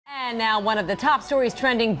And now one of the top stories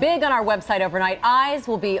trending big on our website overnight. Eyes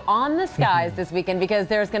will be on the skies this weekend because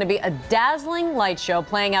there's going to be a dazzling light show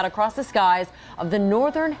playing out across the skies of the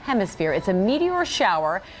northern hemisphere. It's a meteor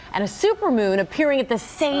shower and a supermoon appearing at the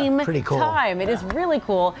same time. It is really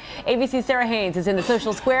cool. ABC's Sarah Haynes is in the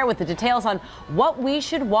social square with the details on what we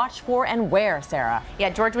should watch for and where, Sarah.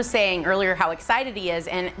 Yeah, George was saying earlier how excited he is,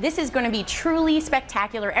 and this is going to be truly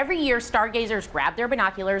spectacular. Every year, stargazers grab their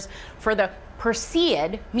binoculars for the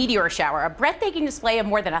Perseids meteor shower, a breathtaking display of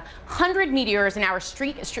more than 100 meteors an hour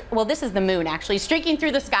well, this is the moon actually, streaking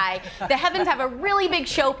through the sky. The heavens have a really big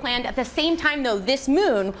show planned. At the same time, though, this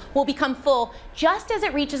moon will become full just as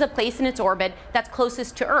it reaches a place in its orbit that's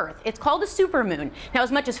closest to Earth. It's called a supermoon. Now,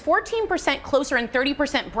 as much as 14% closer and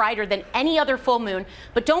 30% brighter than any other full moon,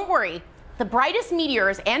 but don't worry, the brightest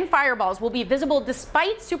meteors and fireballs will be visible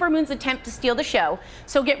despite Supermoon's attempt to steal the show.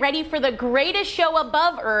 So get ready for the greatest show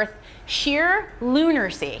above Earth, sheer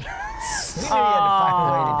lunacy.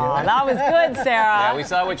 That was good, Sarah. Yeah, we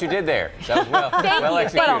saw what you did there. That was well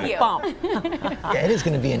executed. Thank you. Yeah, it is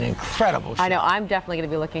going to be an incredible show. I know. I'm definitely going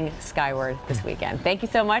to be looking skyward this weekend. Thank you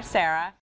so much, Sarah.